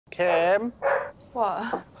Kim.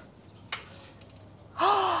 What?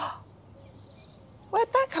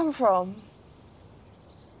 Where'd that come from?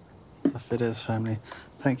 The Fiddles family.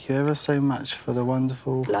 Thank you ever so much for the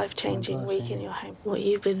wonderful... Life-changing week in your home. What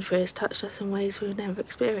you've been through has touched us in ways we've never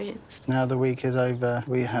experienced. Now the week is over,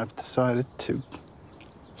 we have decided to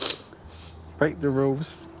break the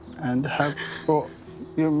rules and have bought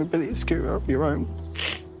you a mobility scooter of your own.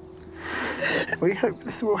 We hope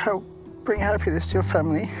this will help bring happiness to your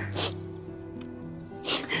family.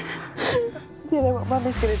 You know what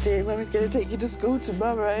Mummy's going to do? Mummy's going to take you to school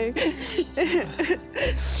tomorrow.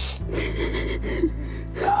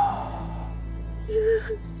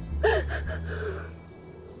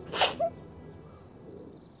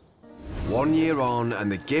 1 year on,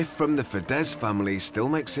 and the gift from the Fiddles family still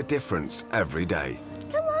makes a difference every day.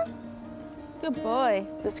 Come on. Good boy.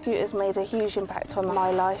 The scooter's made a huge impact on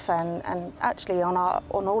my life and actually on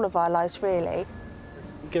all of our lives, really.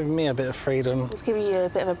 Giving me a bit of freedom. It's giving you a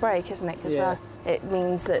bit of a break, isn't it? Because well, it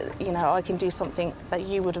means that, you know, I can do something that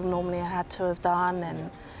you would have normally had to have done, and,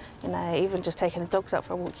 you know, even just taking the dogs out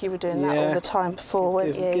for a walk, you were doing that all the time before,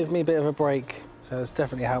 weren't you? It gives me a bit of a break, so it's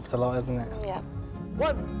definitely helped a lot, hasn't it? Yeah.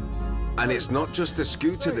 What? And it's not just the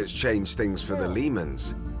scooter that's changed things for the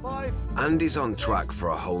Leamons. Andy's on track for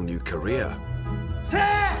a whole new career.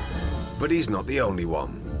 But he's not the only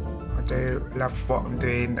one. I do love what I'm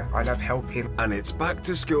doing. I love helping. And it's back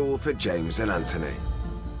to school for James and Anthony.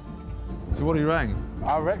 So what do you rang?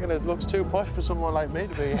 I reckon it looks too posh for someone like me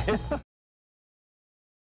to be here.